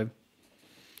 you know,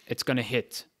 it's going to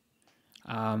hit.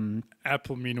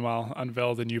 Apple, meanwhile,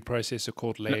 unveiled a new processor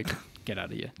called Leg. Get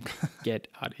out of here. Get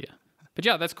out of here. But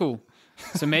yeah, that's cool.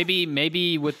 So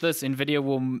maybe with this,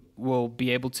 NVIDIA will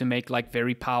be able to make like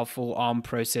very powerful ARM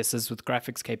processors with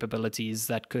graphics capabilities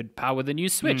that could power the new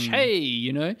Switch. Hey,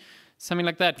 you know, something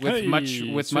like that with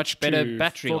much better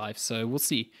battery life. So we'll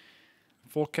see.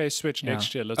 4K Switch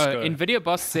next year. Let's go. NVIDIA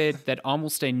boss said that ARM will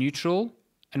stay neutral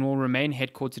and will remain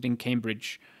headquartered in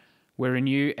Cambridge, where a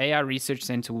new AI research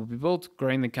center will be built,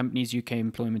 growing the company's UK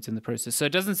employment in the process. So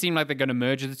it doesn't seem like they're going to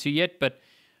merge the two yet, but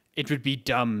it would be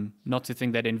dumb not to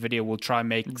think that NVIDIA will try and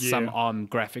make some ARM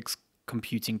graphics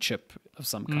computing chip of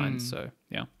some kind. So,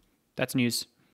 yeah, that's news.